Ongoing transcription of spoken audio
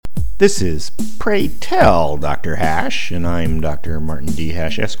This is Pray Tell, Dr. Hash, and I'm Dr. Martin D.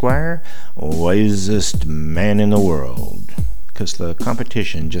 Hash, Esquire, wisest man in the world, 'cause the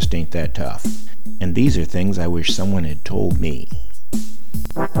competition just ain't that tough. And these are things I wish someone had told me.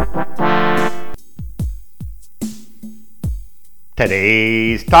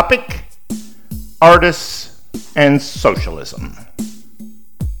 Today's topic, Artists and Socialism.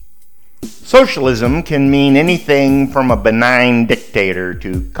 Socialism can mean anything from a benign dictator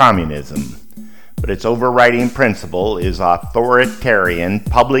to communism, but its overriding principle is authoritarian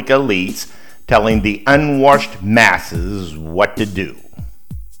public elites telling the unwashed masses what to do.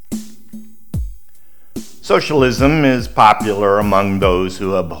 Socialism is popular among those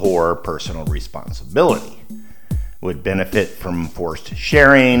who abhor personal responsibility, would benefit from forced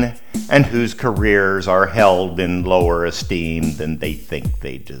sharing, and whose careers are held in lower esteem than they think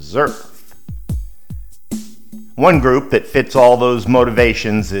they deserve. One group that fits all those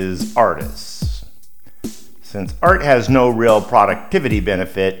motivations is artists. Since art has no real productivity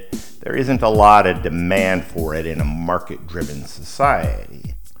benefit, there isn't a lot of demand for it in a market-driven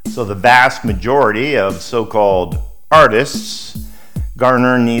society. So the vast majority of so-called artists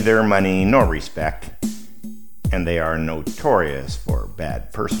garner neither money nor respect, and they are notorious for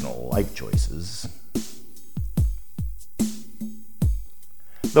bad personal life choices.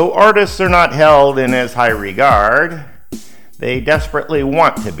 Though artists are not held in as high regard, they desperately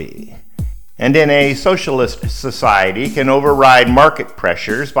want to be, and in a socialist society can override market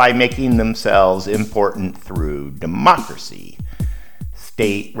pressures by making themselves important through democracy,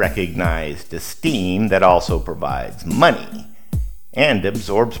 state-recognized esteem that also provides money and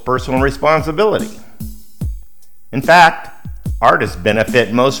absorbs personal responsibility. In fact, artists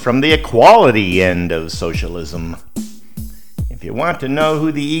benefit most from the equality end of socialism. If you want to know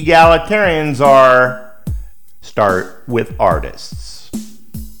who the egalitarians are, start with artists.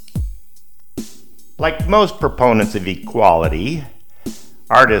 Like most proponents of equality,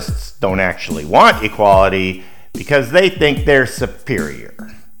 artists don't actually want equality because they think they're superior.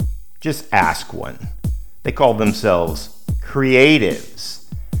 Just ask one. They call themselves creatives.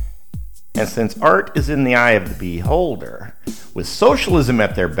 And since art is in the eye of the beholder, with socialism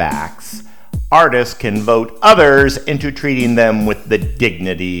at their backs, artists can vote others into treating them with the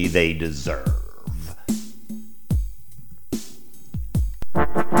dignity they deserve.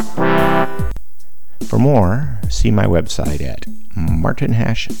 For more, see my website at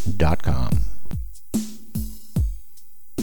martinhash.com.